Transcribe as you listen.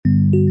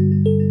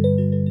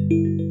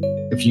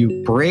if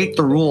you break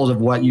the rules of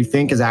what you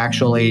think is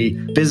actually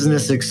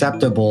business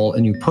acceptable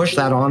and you push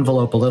that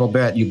envelope a little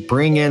bit, you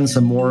bring in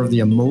some more of the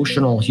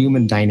emotional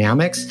human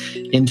dynamics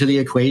into the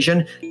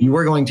equation, you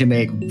are going to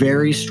make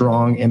very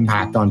strong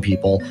impact on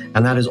people.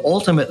 And that is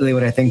ultimately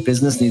what I think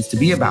business needs to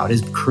be about,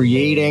 is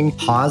creating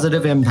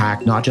positive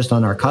impact, not just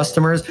on our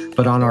customers,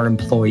 but on our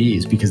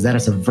employees, because then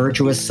it's a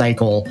virtuous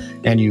cycle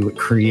and you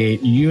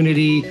create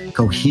unity,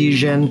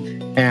 cohesion,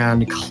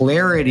 and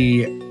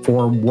clarity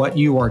for what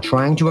you are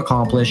trying to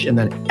accomplish, and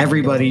then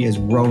everybody is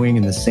rowing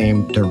in the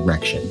same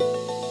direction.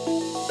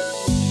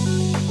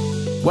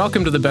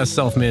 Welcome to the Best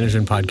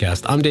Self-Management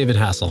Podcast. I'm David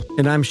Hassel.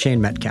 And I'm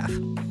Shane Metcalf.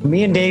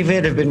 Me and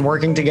David have been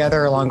working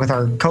together along with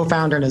our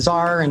co-founder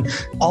Nazar and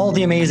all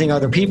the amazing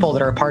other people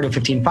that are a part of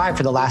 15Five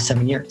for the last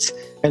 7 years.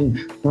 And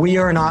we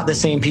are not the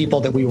same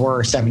people that we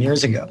were 7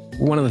 years ago.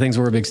 One of the things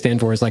we're a big stand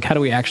for is like, how do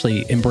we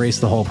actually embrace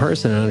the whole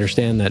person and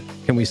understand that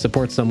can we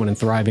support someone in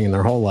thriving in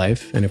their whole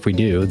life? And if we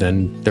do,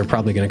 then they're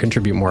probably going to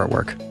contribute more at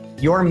work.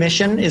 Your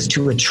mission is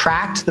to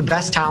attract the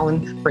best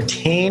talent,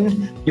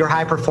 retain your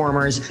high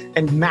performers,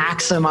 and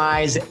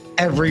maximize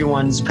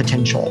everyone's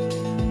potential.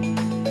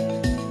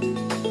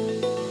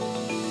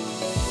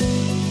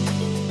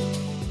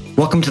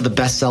 Welcome to the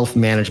Best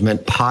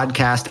Self-Management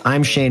Podcast.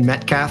 I'm Shane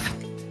Metcalf.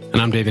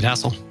 And I'm David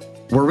Hassel.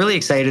 We're really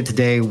excited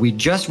today. We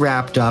just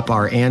wrapped up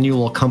our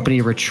annual company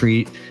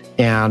retreat,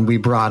 and we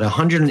brought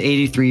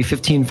 183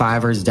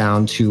 15Fivers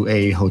down to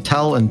a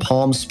hotel in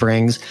Palm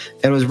Springs.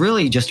 And it was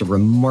really just a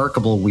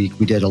remarkable week.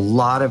 We did a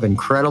lot of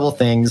incredible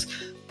things.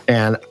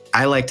 And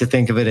I like to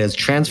think of it as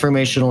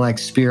transformational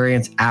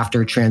experience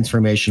after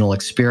transformational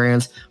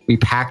experience. We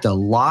packed a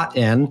lot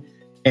in.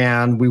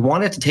 And we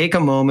wanted to take a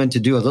moment to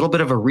do a little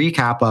bit of a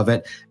recap of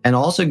it and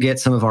also get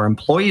some of our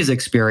employees'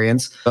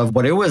 experience of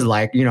what it was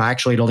like. You know, I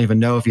actually don't even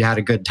know if you had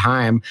a good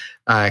time,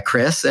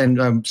 Chris.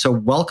 And so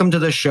welcome to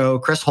the show,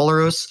 Chris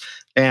Hollerus.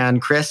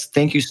 And Chris,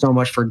 thank you so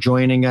much for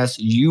joining us.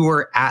 You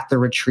were at the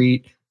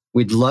retreat.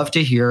 We'd love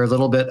to hear a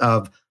little bit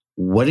of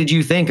what did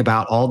you think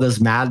about all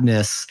this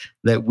madness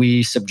that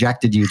we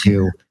subjected you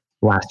to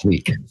last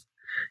week?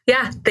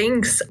 Yeah,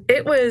 thanks.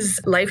 It was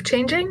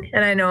life-changing.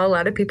 And I know a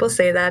lot of people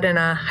say that in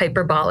a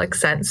hyperbolic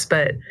sense,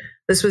 but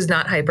this was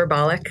not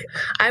hyperbolic.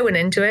 I went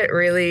into it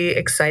really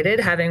excited,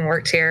 having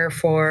worked here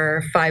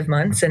for 5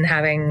 months and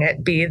having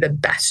it be the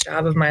best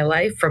job of my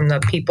life, from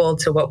the people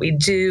to what we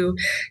do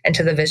and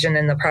to the vision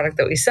and the product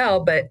that we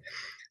sell. But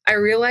I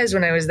realized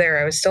when I was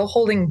there, I was still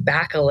holding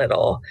back a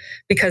little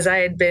because I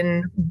had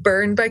been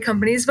burned by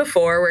companies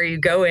before where you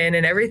go in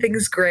and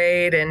everything's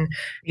great and,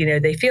 you know,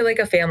 they feel like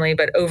a family,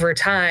 but over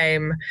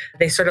time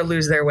they sort of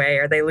lose their way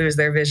or they lose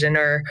their vision,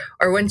 or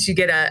once you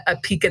get a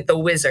peek at the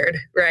wizard,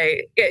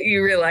 right?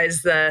 You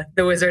realize the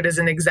wizard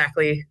isn't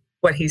exactly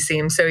what he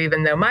seems. So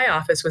even though my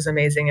office was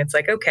amazing, it's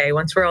like, okay,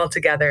 once we're all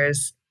together,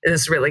 is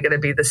this really going to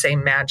be the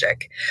same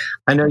magic?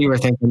 I know you were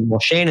thinking, well,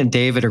 Shane and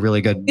David are really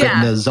good, but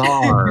yeah.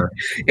 Nazar,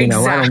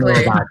 exactly. I don't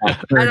know about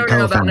that. I don't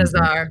know about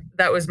Nazar.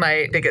 That was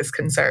my biggest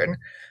concern.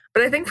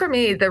 But I think for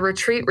me, the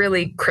retreat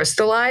really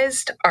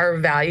crystallized our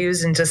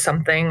values into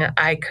something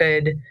I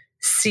could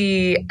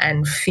see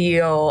and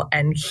feel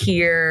and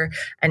hear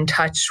and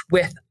touch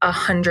with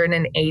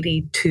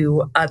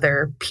 182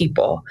 other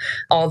people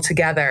all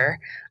together.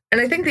 And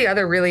I think the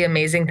other really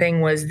amazing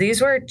thing was these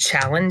were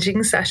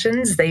challenging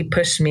sessions. They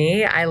pushed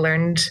me. I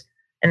learned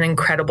an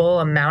incredible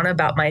amount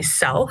about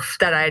myself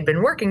that I had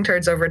been working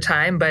towards over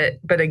time. But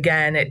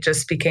again, it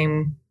just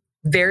became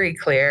very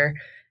clear.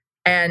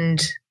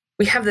 And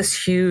we have this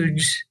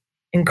huge,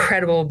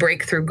 incredible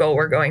breakthrough goal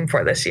we're going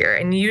for this year.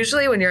 And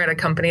usually when you're at a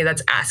company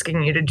that's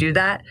asking you to do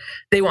that,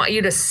 they want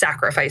you to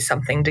sacrifice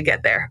something to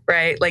get there,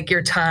 right? Like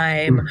your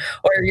time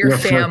or your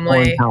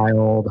family.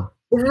 Child.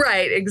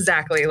 Right,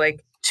 exactly.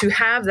 Like, to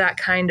have that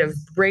kind of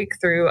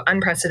breakthrough,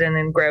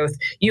 unprecedented growth,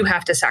 you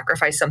have to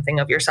sacrifice something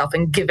of yourself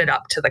and give it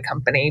up to the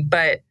company.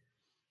 But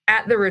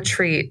at the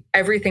retreat,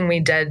 everything we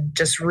did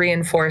just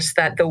reinforced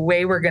that the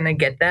way we're going to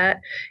get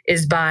that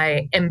is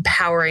by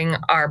empowering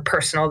our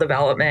personal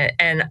development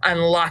and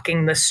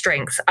unlocking the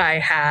strengths I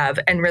have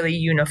and really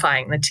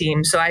unifying the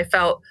team. So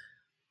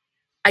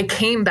I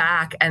came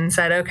back and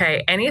said,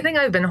 okay, anything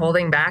I've been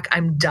holding back,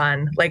 I'm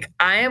done. Like,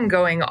 I am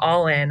going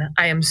all in.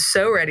 I am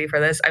so ready for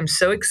this. I'm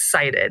so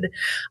excited.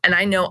 And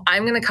I know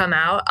I'm going to come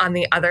out on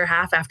the other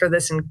half after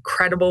this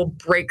incredible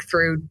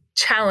breakthrough,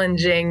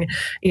 challenging,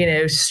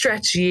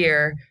 stretch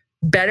year,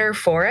 better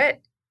for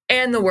it.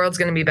 And the world's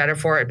going to be better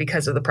for it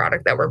because of the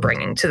product that we're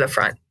bringing to the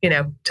front,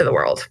 to the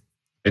world.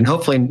 And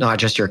hopefully not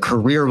just your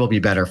career will be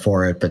better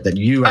for it, but that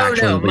you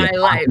actually will be my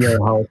life.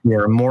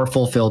 Your more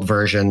fulfilled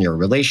version, your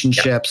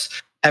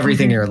relationships,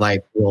 everything in your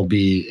life will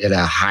be at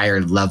a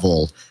higher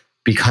level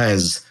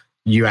because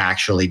you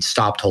actually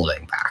stopped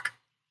holding back.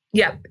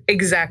 Yep,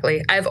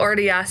 exactly. I've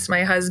already asked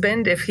my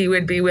husband if he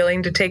would be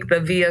willing to take the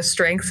VIA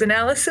strengths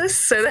analysis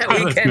so that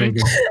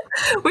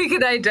we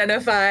can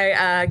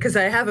identify, because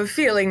I have a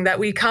feeling that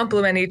we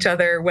complement each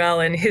other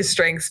well, and his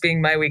strengths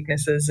being my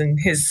weaknesses and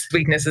his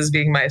weaknesses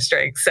being my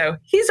strengths. So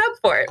he's up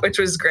for it, which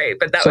was great.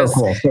 But that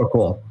so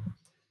cool.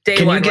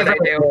 Day one, what I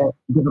do.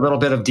 Give a little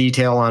bit of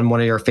detail on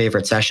one of your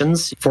favorite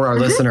sessions for our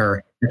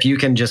listener. If you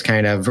can just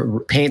kind of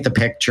paint the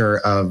picture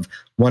of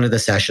one of the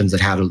sessions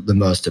that had the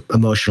most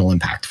emotional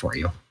impact for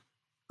you.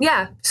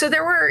 Yeah. So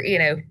there were,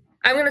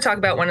 I'm going to talk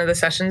about one of the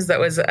sessions that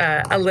was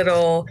a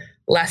little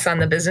less on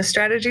the business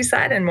strategy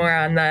side and more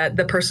on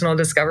the personal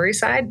discovery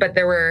side. But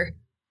there were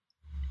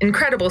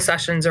incredible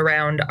sessions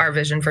around our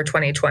vision for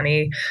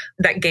 2020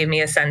 that gave me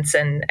a sense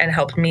and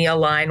helped me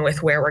align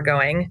with where we're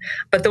going.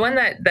 But the one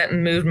that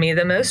moved me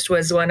the most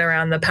was one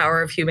around the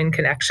power of human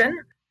connection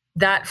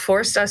that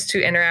forced us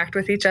to interact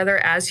with each other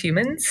as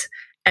humans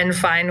and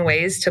find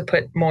ways to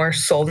put more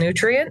soul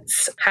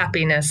nutrients,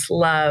 happiness,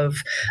 love,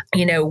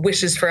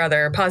 wishes for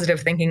other,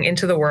 positive thinking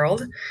into the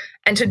world.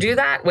 And to do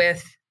that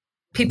with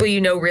people you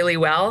know really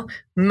well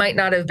might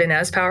not have been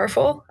as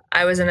powerful.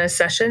 I was in a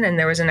session and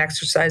there was an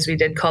exercise we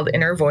did called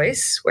Inner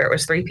Voice, where it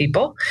was 3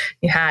 people.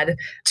 You had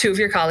 2 of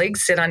your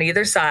colleagues sit on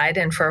either side,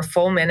 and for a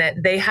full minute,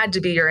 they had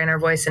to be your inner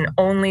voice and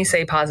only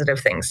say positive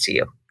things to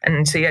you.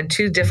 And so you had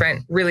 2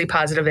 different really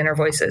positive inner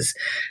voices.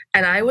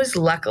 And I was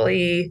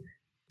luckily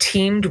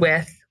teamed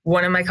with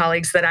one of my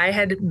colleagues that I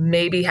had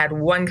maybe had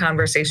one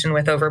conversation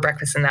with over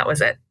breakfast, and that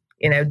was it.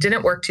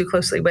 Didn't work too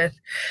closely with.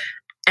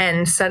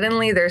 And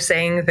suddenly they're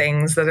saying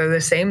things that are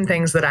the same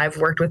things that I've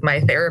worked with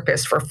my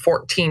therapist for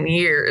 14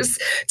 years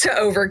to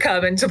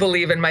overcome and to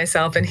believe in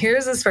myself. And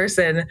here's this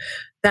person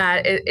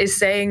that is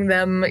saying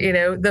them,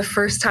 the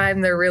first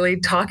time they're really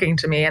talking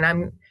to me.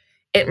 And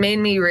it made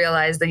me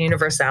realize the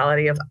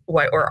universality of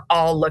what we're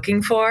all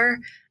looking for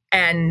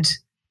and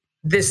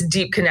this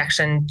deep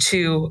connection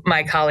to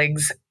my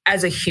colleagues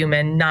as a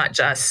human, not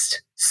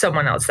just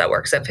someone else that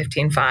works at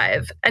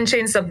 15.5, and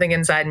changed something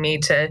inside me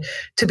to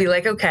be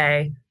like,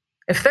 okay,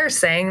 if they're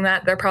saying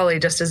that, they're probably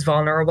just as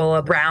vulnerable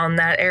around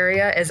that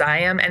area as I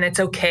am. And it's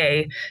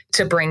okay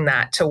to bring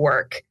that to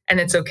work. And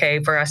it's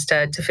okay for us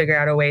to figure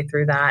out a way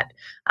through that,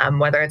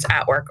 whether it's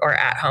at work or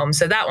at home.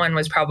 So that one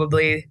was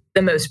probably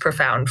the most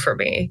profound for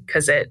me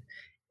because it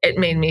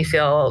made me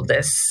feel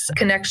this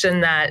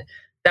connection that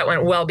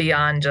went well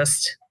beyond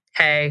just,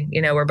 hey,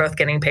 we're both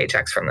getting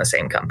paychecks from the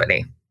same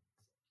company.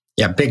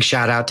 Yeah, big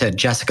shout out to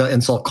Jessica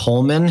Insel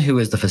Coleman, who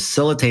is the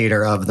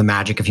facilitator of the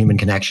Magic of Human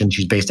Connection.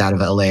 She's based out of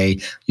LA.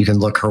 You can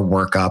look her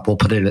work up. We'll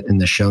put it in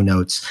the show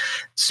notes.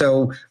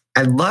 So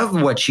I love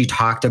what she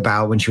talked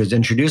about when she was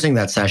introducing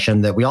that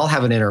session, that we all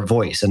have an inner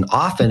voice, and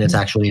often it's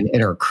actually an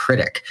inner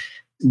critic.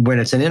 When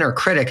it's an inner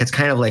critic, it's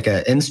kind of like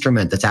an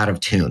instrument that's out of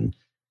tune.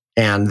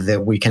 And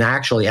that we can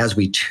actually, as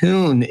we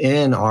tune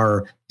in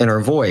our inner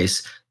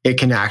voice, it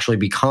can actually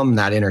become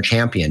that inner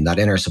champion, that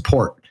inner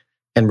support,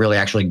 and really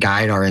actually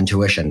guide our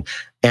intuition.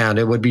 And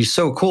it would be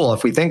so cool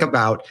if we think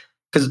about,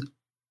 because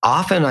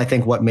often I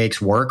think what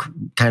makes work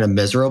kind of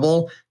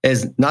miserable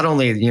is not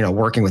only,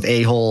 working with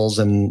a-holes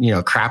and,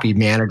 crappy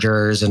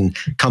managers and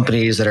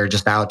companies that are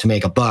just out to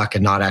make a buck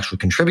and not actually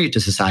contribute to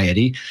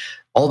society.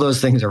 All those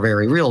things are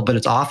very real, but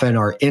it's often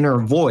our inner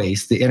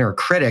voice, the inner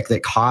critic,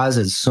 that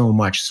causes so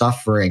much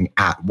suffering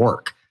at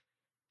work.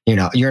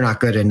 You're not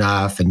good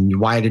enough, and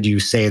why did you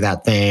say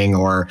that thing?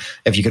 Or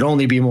if you could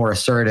only be more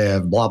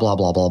assertive, blah, blah,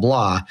 blah, blah,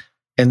 blah.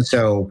 And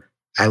so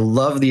I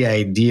love the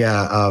idea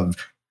of,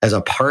 as a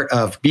part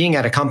of being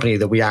at a company,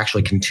 that we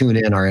actually can tune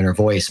in our inner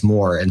voice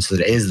more. And so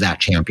that is that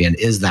champion,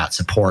 is that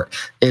support,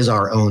 is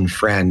our own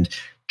friend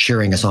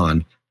cheering us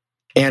on.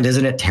 And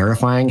isn't it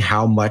terrifying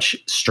how much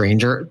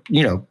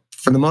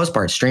for the most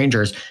part,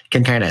 strangers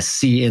can kind of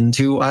see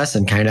into us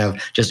and kind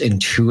of just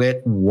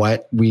intuit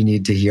what we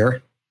need to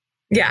hear?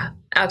 Yeah,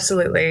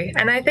 absolutely.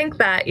 And I think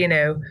that,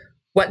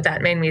 what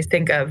that made me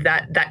think of,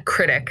 that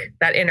critic,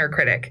 that inner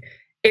critic,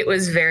 it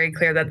was very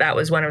clear that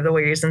was one of the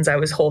reasons I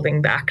was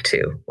holding back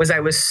too, was I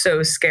was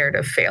so scared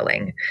of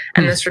failing.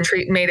 And this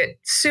retreat made it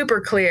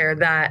super clear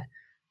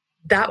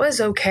that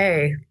was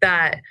okay,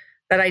 that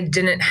I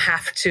didn't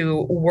have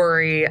to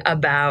worry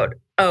about,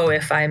 oh,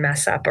 if I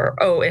mess up, or,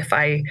 oh, if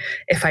I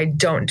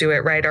don't do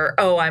it right, or,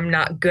 oh, I'm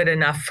not good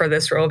enough for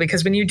this role.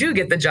 Because when you do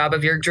get the job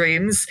of your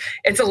dreams,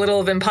 it's a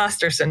little of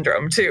imposter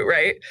syndrome too,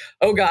 right?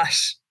 Oh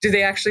gosh, do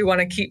they actually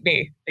want to keep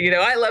me?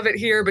 I love it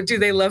here, but do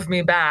they love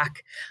me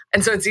back?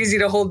 And so it's easy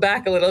to hold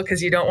back a little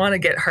because you don't want to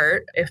get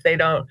hurt if they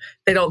don't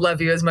love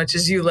you as much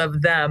as you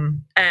love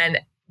them. And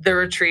the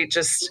retreat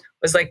just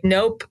was like,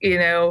 nope, you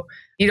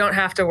don't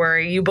have to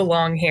worry. You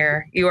belong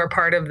here. You are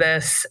part of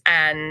this,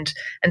 and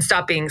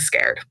stop being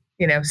scared.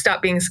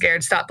 Stop being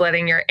scared. Stop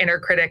letting your inner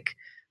critic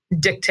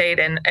dictate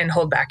and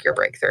hold back your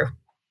breakthrough.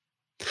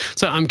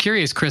 So I'm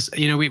curious, Chris,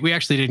 we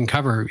actually didn't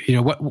cover,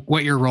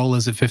 what your role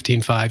is at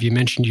 15.5. You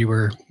mentioned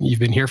you've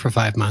been here for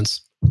 5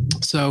 months.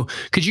 So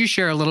could you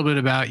share a little bit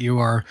about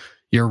your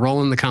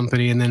role in the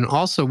company? And then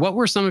also, what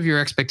were some of your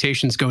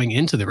expectations going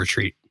into the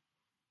retreat?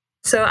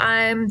 So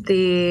I'm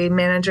the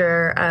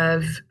manager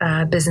of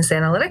business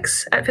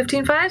analytics at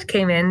 15.5,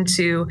 came in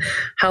to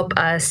help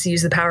us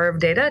use the power of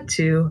data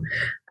to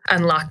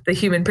unlock the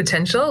human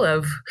potential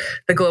of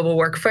the global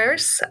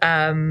workforce.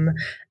 And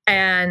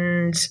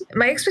And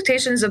my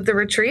expectations of the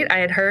retreat, I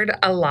had heard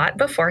a lot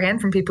beforehand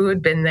from people who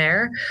had been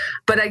there.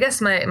 But I guess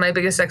my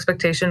biggest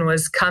expectation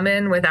was come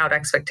in without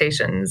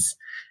expectations.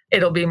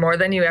 It'll be more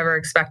than you ever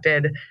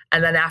expected.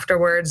 And then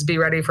afterwards, be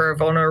ready for a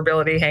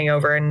vulnerability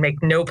hangover and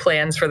make no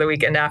plans for the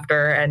weekend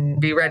after,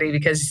 and be ready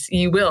because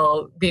you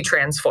will be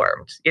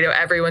transformed.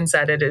 Everyone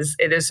said it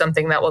is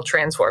something that will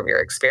transform your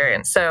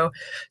experience. So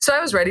I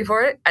was ready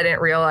for it. I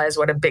didn't realize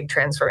what a big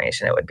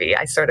transformation it would be.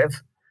 I sort of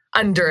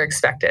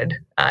under-expected,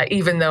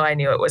 even though I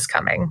knew it was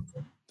coming.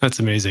 That's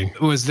amazing.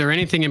 Was there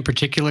anything in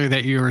particular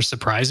that you were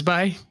surprised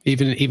by,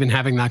 even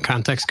having that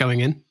context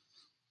going in?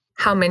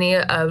 How many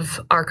of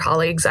our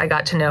colleagues I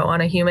got to know on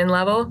a human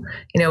level.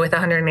 With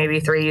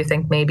 183, you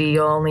think maybe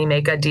you'll only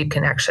make a deep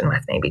connection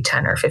with maybe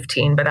 10 or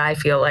 15, but I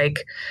feel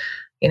like,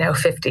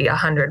 50,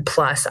 100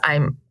 plus,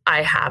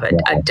 I have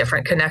a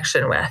different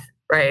connection with,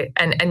 right?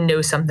 And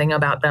know something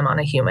about them on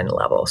a human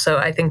level. So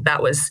I think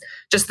that was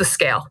just the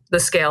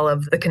scale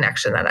of the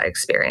connection that I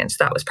experienced.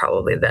 That was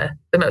probably the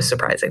most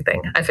surprising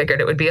thing. I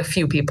figured it would be a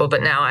few people,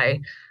 but now I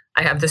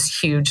have this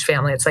huge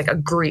family. It's like a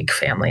Greek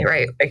family,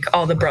 right? Like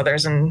all the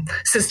brothers and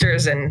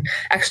sisters and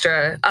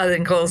extra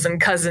uncles and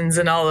cousins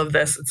and all of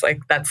this. It's like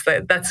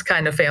that's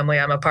kind of family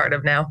I'm a part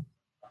of now.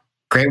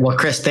 Great. Well,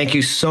 Chris, thank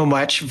you so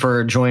much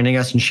for joining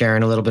us and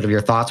sharing a little bit of your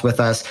thoughts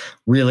with us.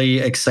 Really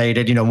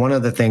excited. One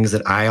of the things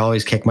that I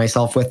always kick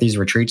myself with these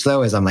retreats,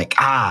 though, is I'm like,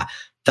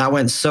 that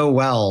went so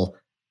well.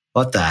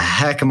 What the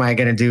heck am I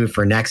going to do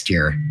for next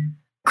year?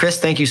 Chris,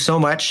 thank you so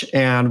much.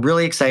 And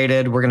really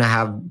excited. We're going to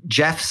have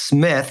Jeff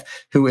Smith,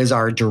 who is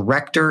our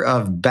director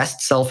of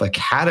Best Self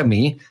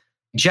Academy.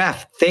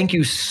 Jeff, thank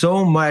you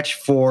so much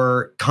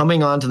for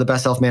coming on to the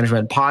Best Self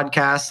Management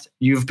podcast.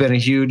 You've been a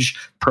huge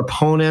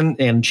proponent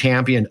and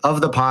champion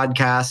of the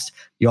podcast.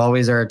 You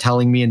always are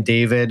telling me and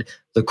David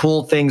the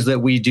cool things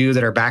that we do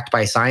that are backed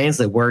by science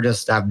that we're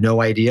just have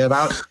no idea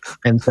about.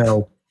 And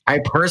so I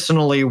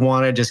personally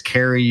want to just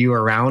carry you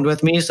around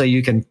with me so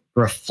you can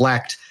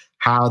reflect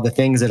how the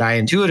things that I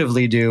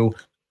intuitively do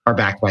are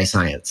backed by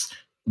science.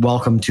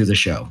 Welcome to the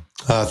show.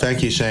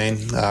 Thank you,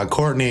 Shane.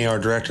 Courtney, our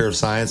director of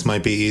science,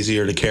 might be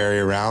easier to carry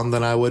around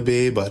than I would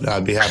be, but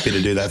I'd be happy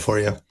to do that for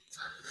you.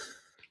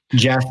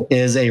 Jeff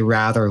is a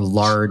rather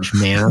large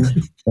man.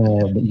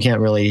 You can't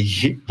really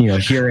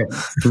hear it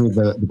through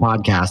the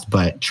podcast,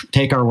 but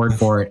take our word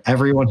for it.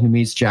 Everyone who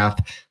meets Jeff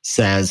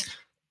says,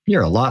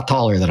 you're a lot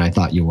taller than I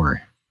thought you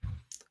were.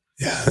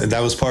 Yeah, that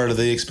was part of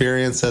the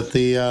experience at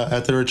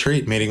the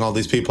retreat, meeting all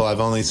these people I've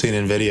only seen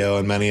in video,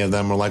 and many of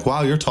them were like,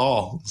 wow, you're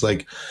tall. It's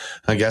like,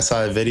 I guess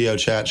I video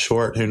chat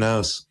short, who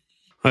knows?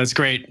 That's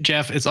great.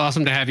 Jeff, it's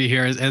awesome to have you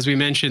here. As we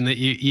mentioned, that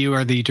you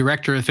are the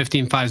director of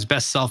 15Five's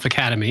Best Self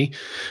Academy,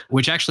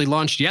 which actually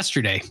launched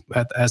yesterday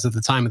as of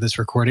the time of this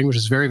recording, which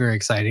is very, very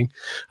exciting.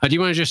 Do you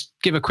want to just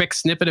give a quick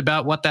snippet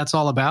about what that's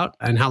all about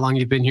and how long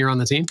you've been here on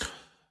the team?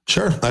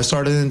 Sure. I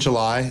started in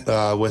July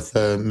with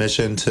the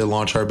mission to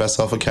launch our Best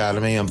Self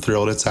Academy. I'm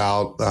thrilled it's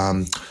out.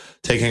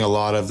 Taking a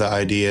lot of the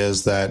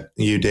ideas that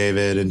you,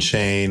 David, and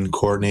Shane,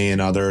 Courtney, and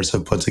others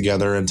have put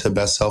together into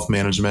best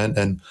self-management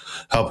and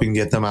helping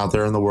get them out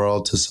there in the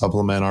world to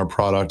supplement our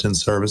product and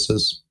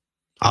services.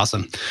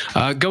 Awesome.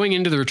 Going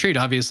into the retreat,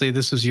 obviously,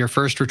 this was your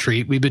first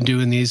retreat. We've been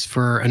doing these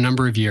for a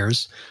number of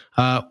years.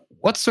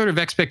 What sort of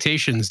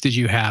expectations did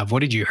you have? What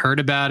did you heard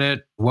about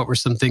it? What were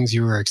some things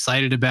you were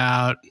excited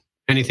about?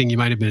 Anything you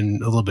might have been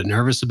a little bit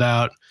nervous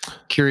about?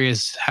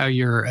 Curious how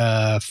your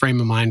frame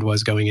of mind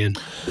was going in.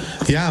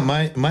 Yeah,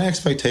 my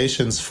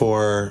expectations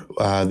for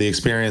the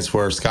experience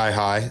were sky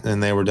high,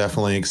 and they were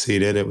definitely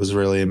exceeded. It was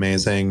really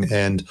amazing.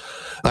 And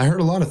I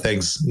heard a lot of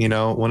things.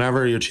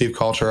 Whenever your chief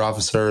culture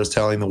officer is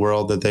telling the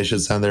world that they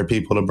should send their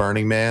people to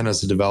Burning Man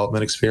as a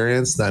development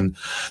experience, then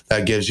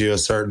that gives you a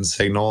certain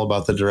signal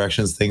about the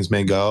directions things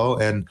may go.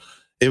 And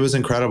it was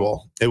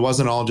incredible. It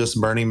wasn't all just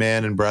Burning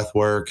Man and breath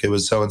work. It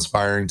was so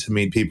inspiring to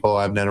meet people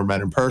I've never met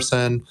in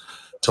person,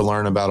 to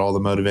learn about all the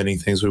motivating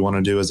things we want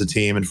to do as a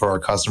team and for our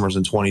customers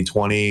in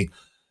 2020,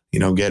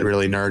 get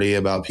really nerdy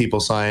about people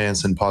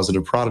science and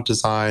positive product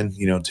design,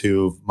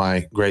 two of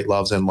my great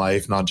loves in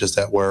life, not just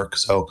at work.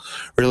 So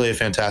really a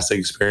fantastic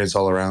experience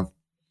all around.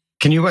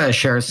 Can you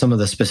share some of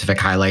the specific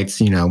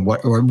highlights?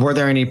 Were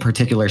there any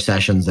particular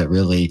sessions that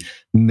really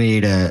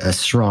made a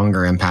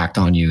stronger impact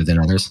on you than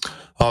others?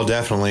 Oh,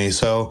 definitely.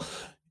 So,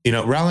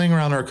 rallying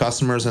around our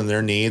customers and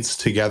their needs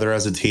together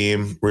as a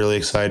team, really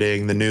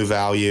exciting. The new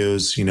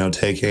values,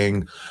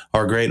 taking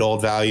our great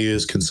old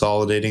values,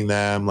 consolidating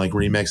them, like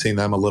remixing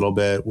them a little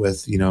bit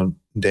with,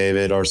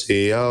 David, our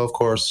CEO, of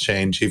course,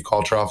 Shane, Chief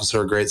Culture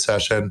Officer, great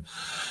session.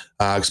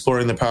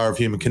 Exploring the power of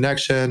human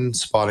connection,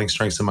 spotting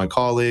strengths in my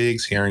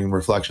colleagues, hearing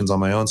reflections on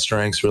my own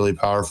strengths, really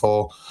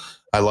powerful.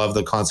 I love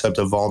the concept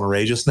of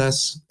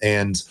vulnerageousness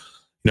and,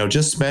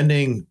 just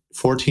spending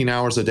 14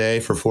 hours a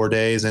day for 4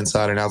 days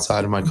inside and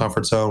outside of my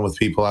comfort zone with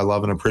people I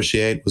love and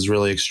appreciate was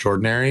really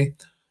extraordinary.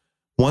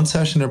 One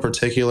session in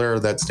particular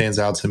that stands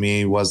out to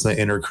me was the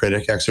inner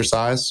critic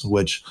exercise,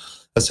 which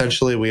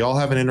essentially we all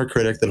have an inner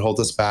critic that holds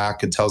us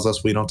back and tells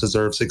us we don't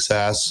deserve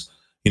success.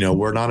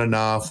 We're not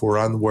enough, we're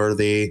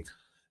unworthy.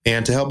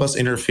 And to help us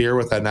interfere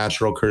with that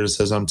natural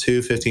criticism,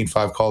 2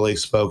 15-5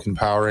 colleagues spoke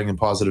empowering and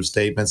positive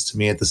statements to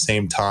me at the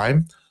same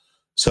time.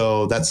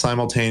 So that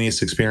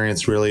simultaneous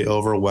experience really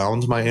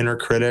overwhelmed my inner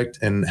critic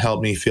and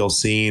helped me feel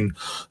seen,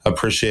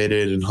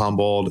 appreciated, and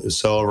humbled. It was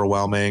so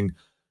overwhelming.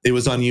 It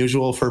was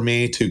unusual for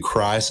me to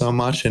cry so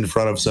much in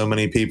front of so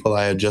many people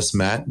I had just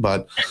met,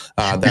 but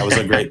that was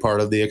a great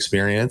part of the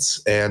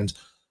experience. And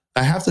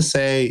I have to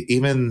say,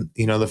 even,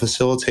 the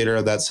facilitator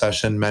of that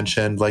session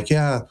mentioned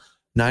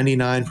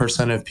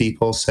 99% of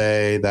people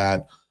say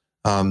that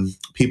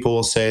people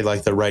will say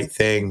the right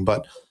thing,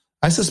 but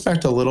I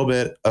suspect a little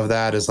bit of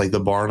that is the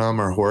Barnum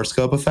or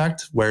horoscope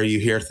effect, where you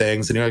hear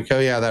things and you're like, oh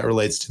yeah, that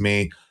relates to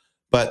me.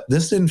 But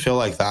this didn't feel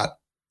like that.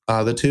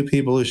 The 2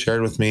 people who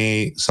shared with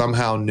me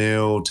somehow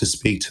knew to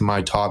speak to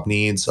my top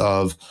needs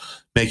of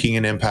making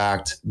an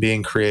impact,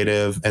 being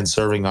creative, and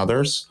serving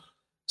others.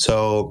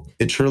 So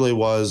it truly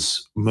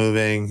was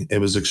moving. It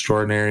was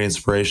extraordinary,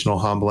 inspirational,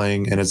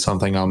 humbling, and it's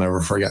something I'll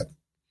never forget.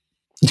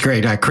 It's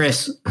great.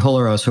 Chris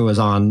Holaros, who was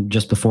on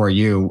just before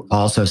you,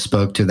 also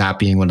spoke to that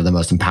being one of the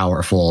most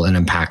powerful and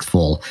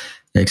impactful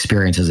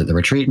experiences at the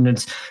retreat. And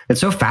it's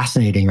so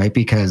fascinating, right?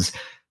 Because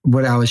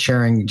what I was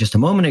sharing just a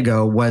moment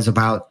ago was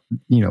about,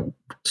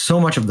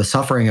 so much of the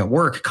suffering at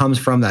work comes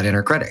from that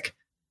inner critic.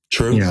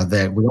 True.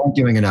 That we aren't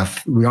doing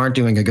enough, we aren't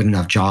doing a good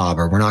enough job,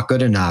 or we're not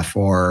good enough,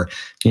 or,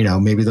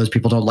 maybe those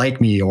people don't like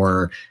me,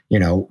 or,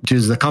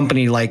 does the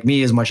company like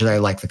me as much as I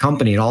like the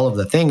company, and all of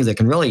the things that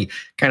can really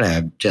kind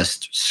of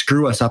just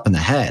screw us up in the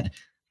head.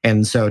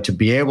 And so to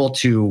be able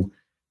to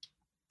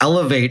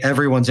elevate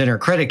everyone's inner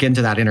critic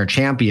into that inner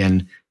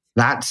champion,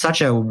 that's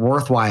such a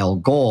worthwhile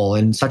goal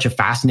and such a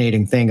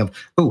fascinating thing of,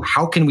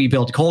 how can we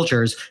build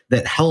cultures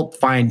that help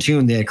fine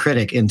tune the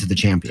critic into the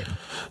champion?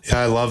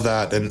 Yeah, I love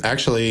that. And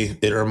actually,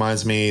 it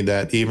reminds me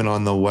that even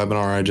on the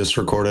webinar I just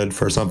recorded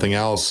for something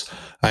else,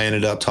 I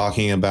ended up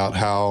talking about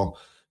how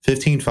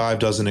 15-5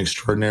 does an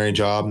extraordinary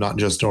job, not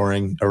just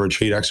during a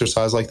retreat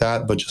exercise like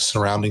that, but just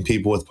surrounding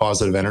people with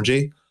positive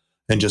energy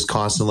and just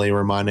constantly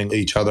reminding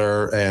each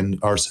other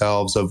and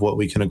ourselves of what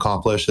we can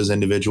accomplish as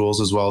individuals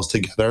as well as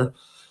together.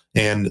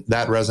 And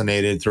that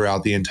resonated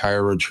throughout the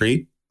entire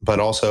retreat,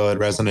 but also it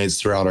resonates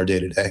throughout our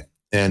day-to-day.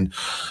 And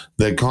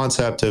the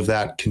concept of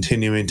that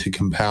continuing to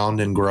compound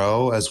and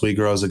grow as we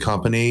grow as a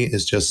company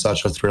is just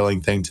such a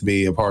thrilling thing to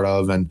be a part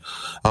of. And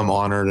I'm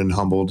honored and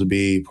humbled to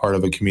be part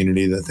of a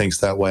community that thinks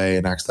that way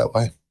and acts that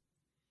way.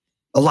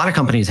 A lot of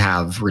companies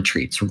have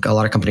retreats. A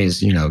lot of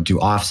companies, do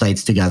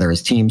offsites together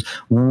as teams.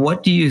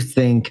 What do you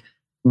think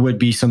would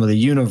be some of the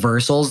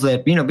universals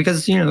that,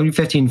 because,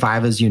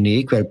 15-5 is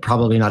unique, but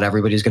probably not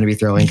everybody's going to be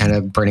throwing kind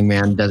of Burning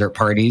Man desert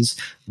parties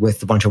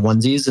with a bunch of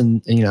onesies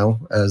and,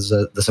 as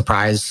the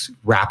surprise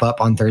wrap up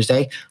on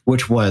Thursday,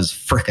 which was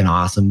freaking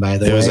awesome, by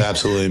the way. It was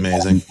absolutely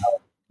amazing.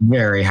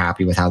 Very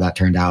happy with how that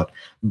turned out.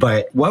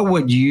 But what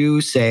would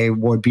you say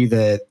would be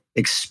the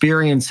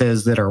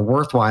experiences that are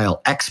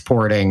worthwhile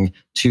exporting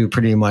to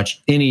pretty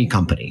much any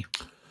company?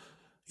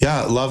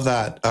 Yeah, love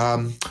that.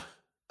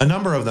 A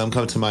number of them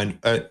come to mind.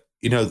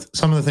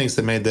 Some of the things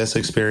that made this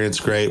experience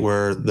great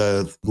were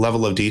the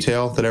level of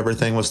detail that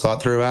everything was thought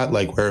through at,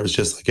 where it was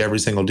just every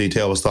single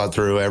detail was thought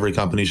through. Every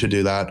company should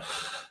do that.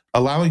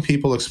 Allowing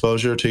people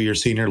exposure to your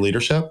senior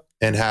leadership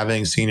and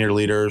having senior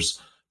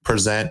leaders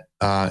present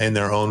in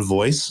their own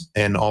voice,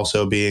 and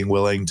also being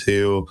willing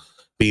to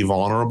be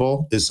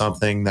vulnerable is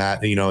something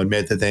that,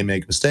 admit that they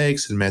make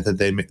mistakes, admit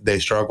that they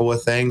struggle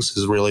with things,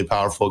 is a really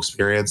powerful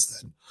experience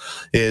that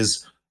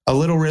is a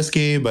little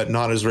risky, but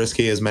not as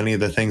risky as many of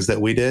the things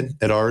that we did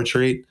at our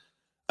retreat.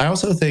 I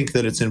also think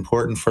that it's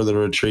important for the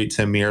retreat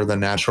to mirror the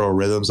natural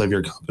rhythms of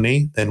your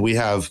company. And we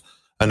have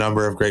a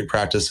number of great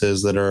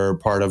practices that are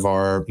part of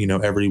our,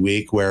 every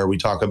week, where we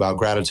talk about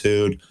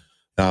gratitude,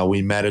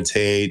 we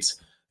meditate.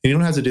 You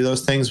don't have to do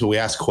those things, but we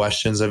ask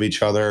questions of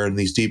each other, and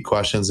these deep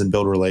questions, and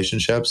build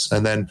relationships.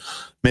 And then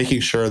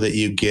making sure that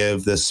you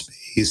give this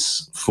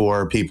space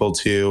for people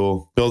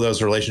to build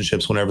those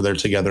relationships whenever they're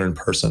together in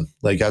person.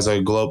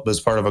 As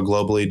part of a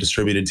globally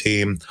distributed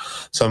team,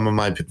 some of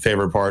my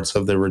favorite parts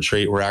of the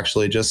retreat were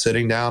actually just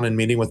sitting down and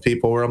meeting with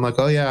people where I'm like,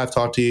 oh yeah, I've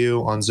talked to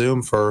you on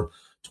Zoom for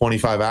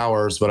 25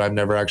 hours, but I've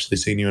never actually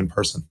seen you in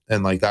person.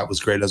 And that was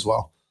great as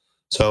well.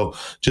 So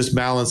just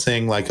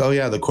balancing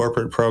the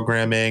corporate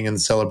programming and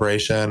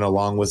celebration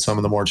along with some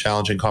of the more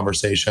challenging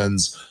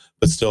conversations,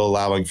 but still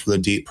allowing for the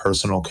deep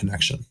personal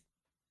connection.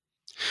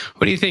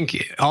 What do you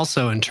think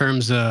also in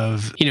terms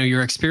of,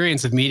 your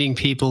experience of meeting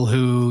people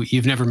who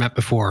you've never met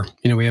before?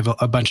 We have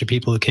a bunch of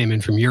people who came in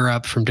from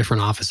Europe, from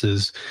different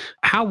offices.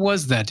 How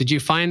was that? Did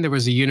you find there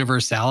was a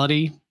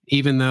universality,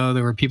 even though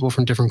there were people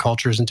from different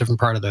cultures and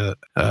different part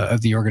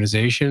of the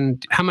organization?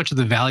 How much of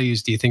the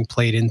values do you think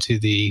played into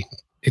the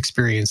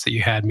experience that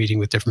you had meeting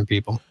with different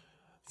people?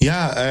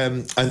 Yeah,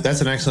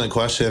 that's an excellent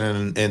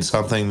question, and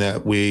something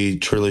that we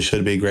truly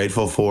should be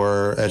grateful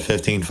for at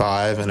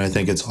 15-5. And I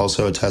think it's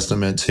also a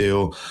testament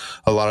to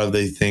a lot of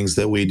the things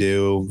that we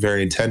do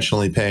very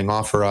intentionally paying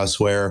off for us,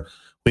 where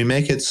we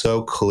make it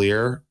so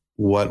clear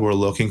what we're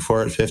looking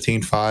for at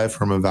 15-5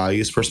 from a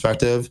values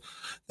perspective,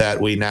 that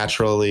we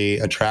naturally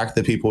attract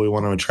the people we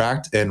want to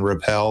attract and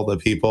repel the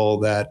people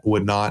that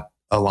would not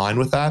align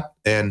with that.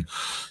 And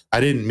I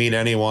didn't meet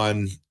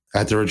anyone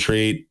at the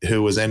retreat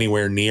who was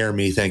anywhere near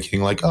me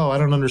thinking like, oh, I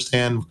don't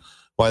understand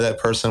why that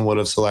person would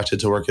have selected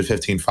to work at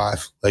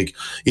 15.5. Like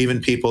even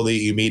people that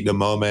you meet in a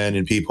moment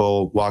and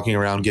people walking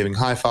around giving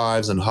high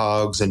fives and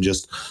hugs and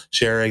just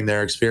sharing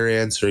their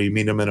experience, or you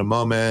meet them in a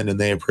moment and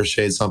they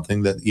appreciate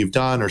something that you've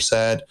done or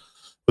said,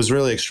 was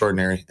really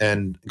extraordinary,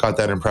 and got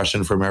that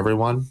impression from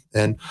everyone.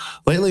 And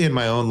lately in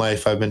my own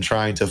life, I've been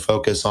trying to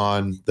focus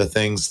on the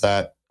things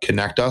that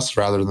connect us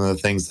rather than the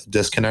things that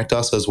disconnect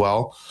us as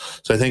well.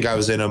 So I think I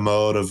was in a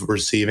mode of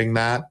receiving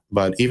that.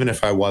 But even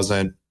if I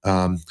wasn't,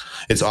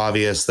 it's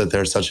obvious that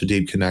there's such a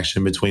deep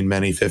connection between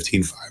many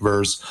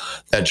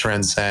 15.5ers that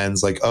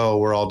transcends like, oh,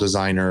 we're all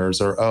designers,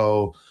 or,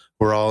 oh,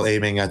 we're all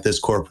aiming at this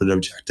corporate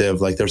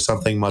objective. Like there's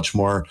something much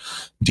more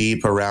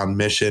deep around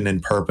mission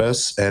and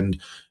purpose,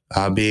 and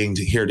being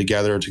here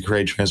together to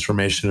create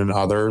transformation in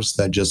others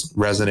that just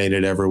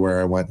resonated everywhere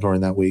I went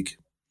during that week.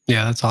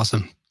 Yeah, that's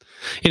awesome.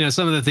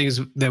 Some of the things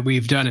that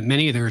we've done at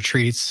many of the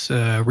retreats,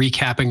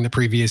 recapping the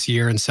previous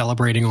year and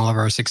celebrating all of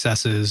our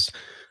successes,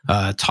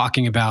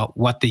 talking about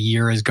what the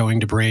year is going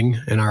to bring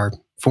and our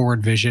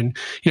forward vision,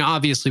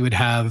 obviously would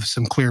have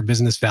some clear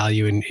business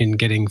value in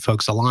getting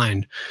folks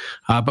aligned.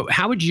 But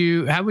how would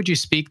you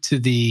speak to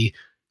the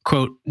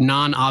quote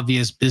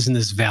non-obvious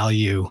business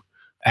value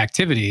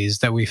activities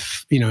that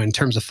we've, in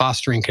terms of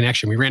fostering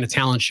connection? We ran a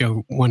talent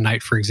show one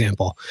night, for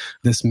example,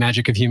 this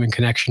Magic of Human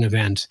Connection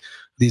event,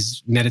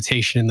 these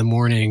meditation in the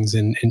mornings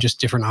and just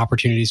different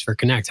opportunities for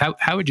connect.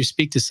 How would you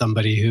speak to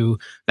somebody who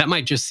that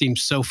might just seem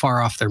so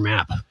far off their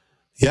map?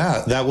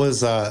 Yeah,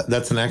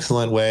 that's an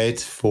excellent way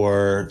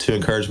to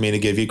encourage me to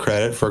give you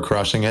credit for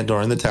crushing it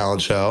during the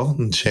talent show.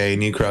 And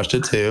Shane, you crushed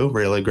it too.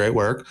 Really great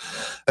work.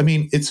 I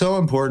mean, it's so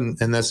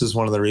important, and this is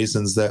one of the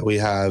reasons that we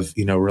have,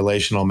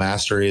 relational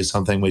mastery is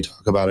something we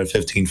talk about at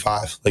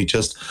 15.5, like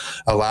just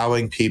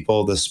allowing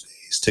people the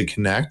space to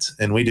connect.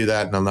 And we do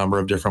that in a number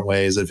of different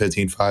ways at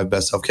 15.5,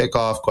 Best Self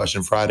Kickoff,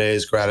 Question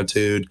Fridays,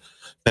 gratitude,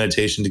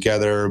 meditation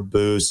together,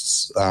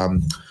 boosts,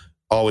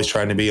 always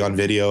trying to be on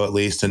video at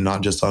least and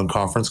not just on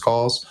conference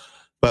calls.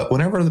 But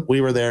whenever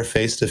we were there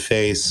face to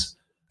face,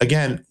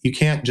 again, you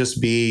can't just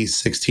be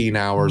 16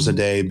 hours a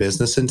day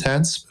business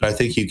intense, but I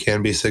think you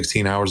can be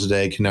 16 hours a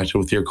day connected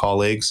with your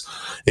colleagues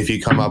if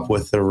you come up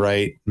with the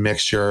right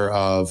mixture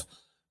of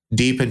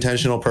deep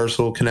intentional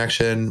personal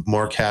connection,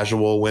 more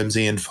casual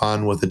whimsy and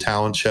fun with the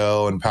talent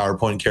show and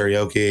PowerPoint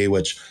karaoke,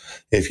 which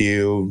if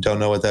you don't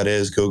know what that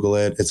is, Google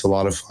it. It's a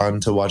lot of fun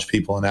to watch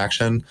people in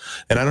action.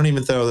 And I don't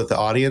even know that the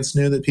audience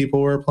knew that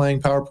people were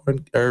playing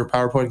PowerPoint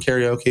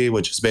karaoke,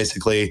 which is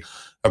basically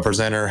a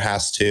presenter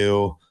has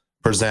to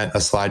present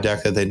a slide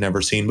deck that they'd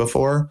never seen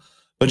before.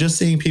 But just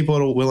seeing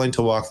people willing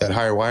to walk that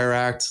higher wire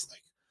act,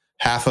 like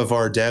half of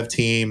our dev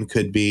team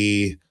could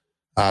be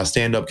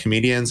stand-up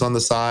comedians on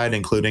the side,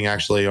 including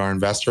actually our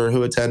investor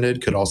who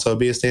attended could also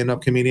be a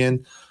stand-up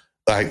comedian.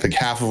 Like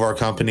half of our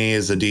company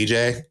is a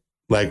DJ,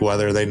 like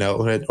whether they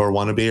know it or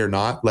want to be or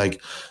not,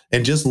 like,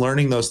 and just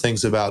learning those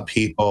things about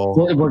people.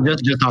 Well,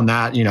 just on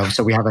that,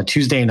 so we have a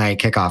Tuesday night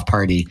kickoff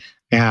party,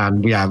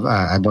 and we have,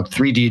 I booked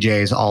 3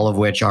 DJs, all of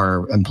which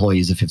are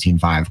employees of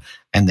 15.5,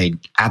 and they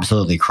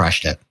absolutely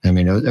crushed it. I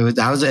mean,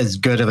 that was as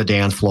good of a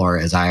dance floor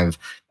as I've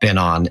been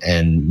on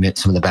in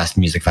some of the best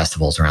music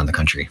festivals around the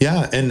country.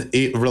 Yeah. And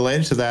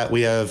related to that,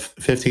 we have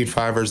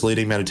 15.5ers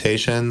leading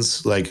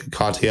meditations, like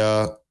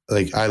Katya.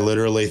 Like I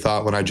literally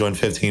thought when I joined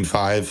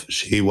 15.5,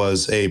 she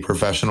was a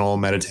professional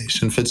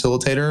meditation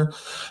facilitator,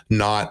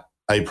 not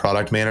a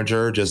product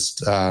manager,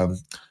 just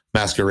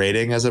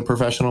masquerading as a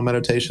professional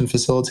meditation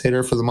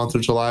facilitator for the month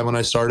of July when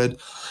I started.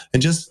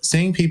 And just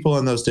seeing people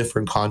in those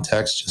different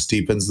contexts just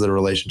deepens the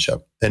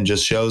relationship and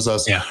just shows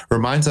us,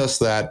 reminds us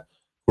that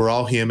we're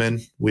all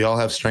human. We all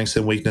have strengths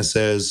and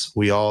weaknesses.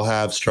 We all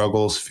have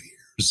struggles,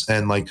 fears,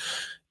 and like,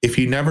 if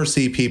you never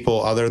see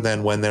people other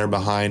than when they're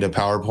behind a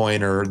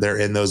PowerPoint or they're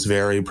in those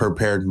very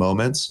prepared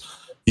moments,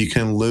 you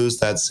can lose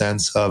that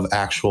sense of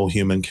actual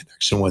human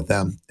connection with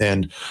them.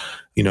 And,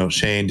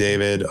 Shane,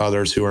 David,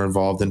 others who are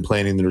involved in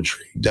planning the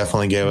retreat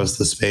definitely gave us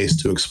the space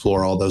to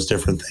explore all those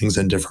different things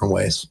in different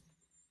ways.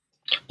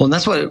 Well, and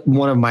that's what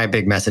one of my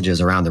big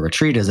messages around the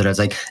retreat is, that it's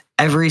like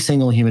every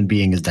single human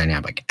being is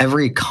dynamic.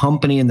 Every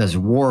company in this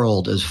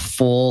world is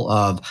full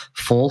of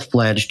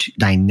full-fledged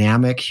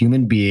dynamic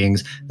human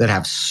beings that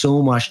have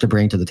so much to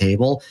bring to the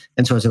table.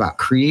 And so it's about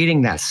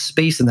creating that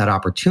space and that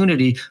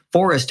opportunity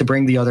for us to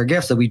bring the other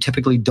gifts that we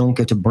typically don't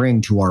get to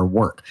bring to our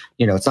work.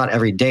 It's not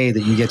every day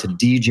that you get to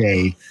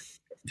DJ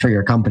for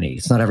your company.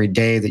 It's not every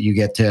day that you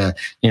get to,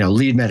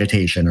 lead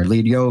meditation or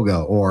lead yoga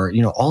or,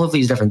 all of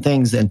these different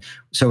things. And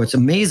so it's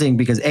amazing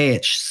because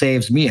it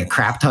saves me a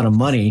crap ton of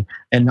money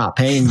and not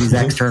paying these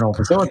external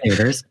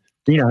facilitators.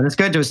 And it's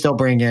good to still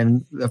bring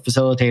in the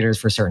facilitators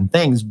for certain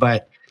things,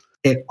 but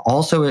it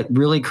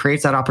really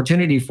creates that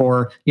opportunity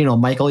for,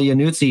 Michael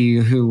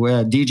Iannuzzi, who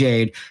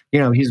DJ'd,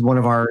 he's one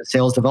of our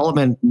sales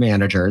development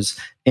managers.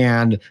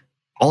 And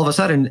all of a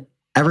sudden,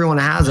 everyone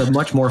has a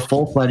much more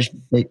full-fledged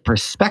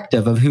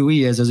perspective of who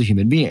he is as a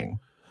human being.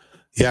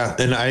 Yeah.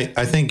 And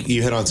I think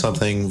you hit on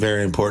something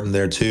very important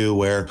there too,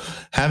 where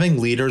having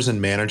leaders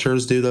and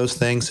managers do those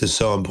things is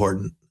so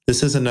important.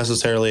 This isn't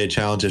necessarily a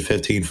challenge at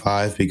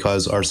 15.5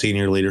 because our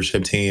senior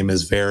leadership team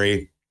is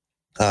very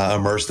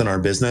immersed in our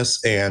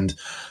business and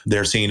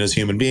they're seen as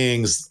human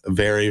beings,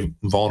 very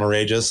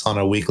vulnerable on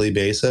a weekly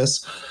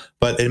basis.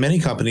 But in many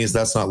companies,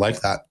 that's not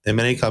like that. In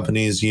many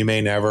companies, you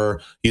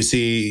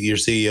see your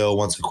CEO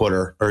once a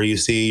quarter, or you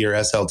see your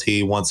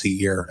SLT once a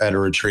year at a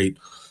retreat.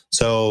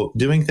 So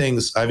doing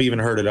things, I've even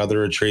heard at other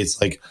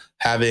retreats, like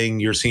having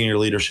your senior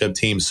leadership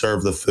team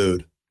serve the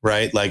food,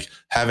 right? Like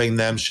having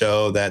them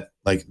show that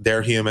like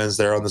they're humans,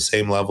 they're on the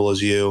same level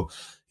as you,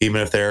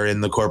 even if they're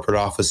in the corporate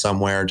office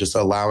somewhere, just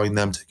allowing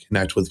them to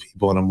connect with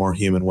people in a more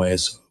human way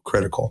is so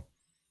critical.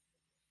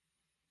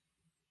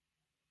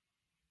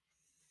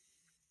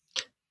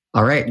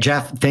 All right,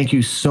 Jeff, thank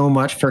you so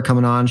much for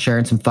coming on,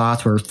 sharing some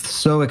thoughts. We're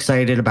so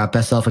excited about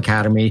Best Self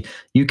Academy.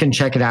 You can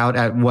check it out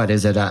at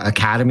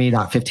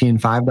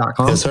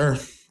academy.15.5.com. Yes, sir.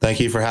 Thank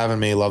you for having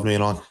me. Love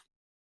being on.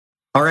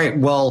 All right.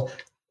 Well,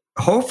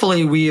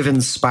 hopefully we have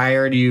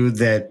inspired you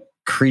that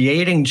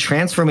creating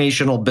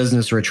transformational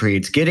business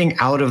retreats, getting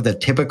out of the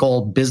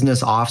typical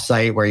business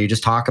offsite where you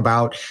just talk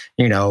about,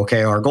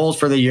 okay, our goals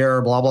for the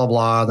year, blah, blah,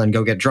 blah, then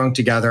go get drunk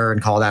together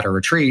and call that a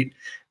retreat.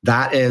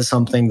 That is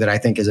something that I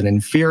think is an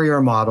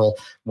inferior model.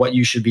 What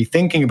you should be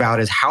thinking about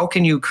is how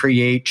can you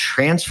create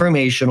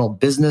transformational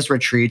business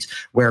retreats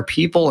where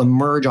people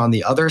emerge on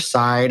the other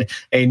side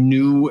a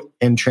new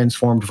and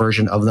transformed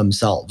version of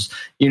themselves.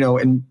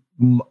 And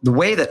the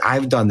way that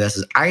I've done this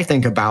is I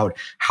think about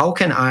how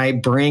can I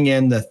bring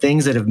in the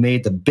things that have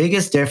made the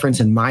biggest difference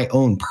in my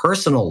own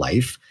personal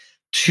life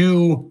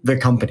to the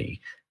company.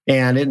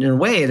 And in a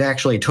way, it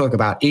actually took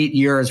about 8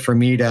 years for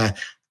me to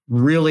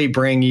really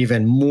bring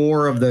even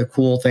more of the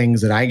cool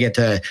things that I get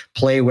to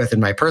play with in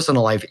my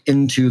personal life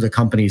into the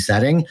company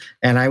setting.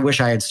 And I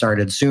wish I had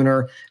started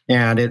sooner.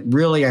 And it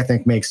really, I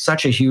think, makes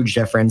such a huge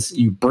difference.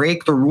 You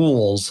break the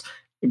rules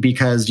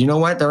because you know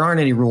what? There aren't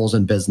any rules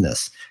in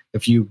business.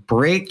 If you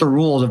break the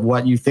rules of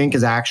what you think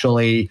is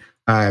actually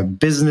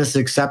business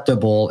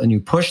acceptable and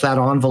you push that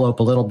envelope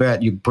a little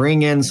bit, you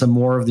bring in some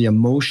more of the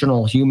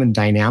emotional human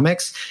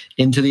dynamics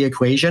into the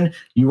equation,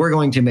 you are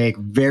going to make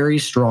very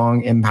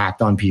strong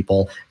impact on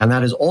people. And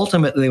that is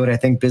ultimately what I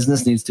think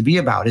business needs to be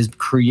about, is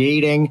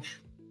creating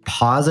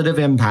positive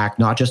impact,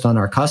 not just on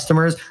our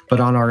customers,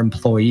 but on our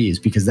employees,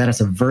 because then it's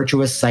a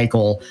virtuous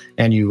cycle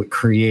and you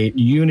create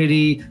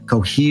unity,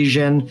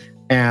 cohesion,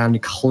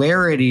 and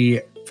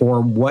clarity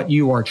for what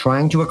you are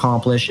trying to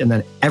accomplish, and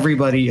then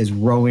everybody is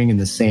rowing in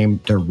the same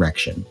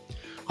direction.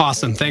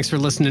 Awesome. Thanks for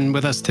listening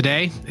with us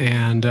today,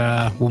 and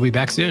we'll be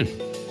back soon.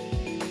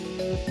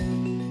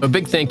 A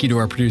big thank you to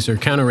our producer,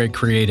 Counter-Rate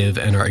Creative,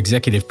 and our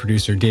executive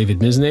producer, David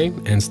Misnay,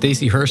 and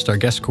Stacey Hurst, our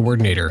guest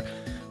coordinator.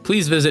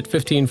 Please visit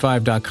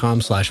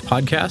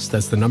 15five.com/podcast.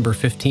 That's the number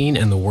 15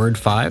 and the word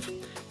 5.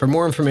 For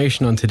more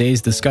information on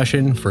today's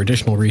discussion, for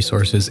additional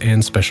resources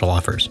and special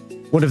offers.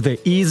 One of the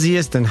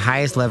easiest and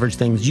highest leverage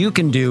things you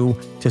can do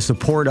to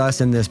support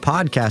us in this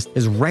podcast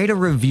is write a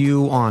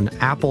review on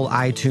Apple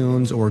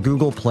iTunes or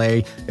Google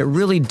Play. It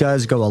really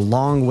does go a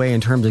long way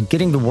in terms of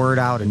getting the word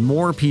out, and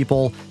more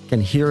people can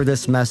hear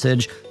this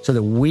message so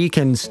that we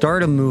can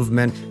start a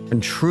movement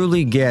and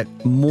truly get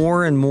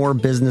more and more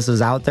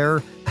businesses out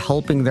there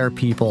helping their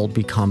people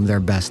become their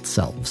best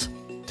selves.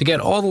 To get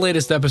all the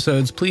latest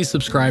episodes, please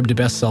subscribe to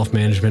Best Self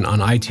Management on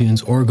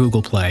iTunes or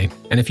Google Play.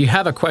 And if you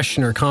have a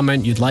question or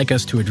comment you'd like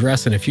us to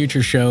address in a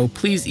future show,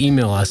 please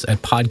email us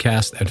at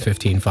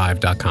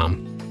podcast@15five.com.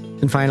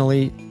 And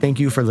finally, thank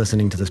you for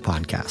listening to this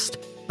podcast.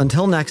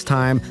 Until next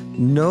time,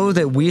 know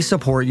that we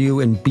support you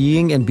in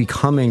being and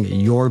becoming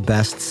your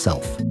best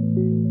self.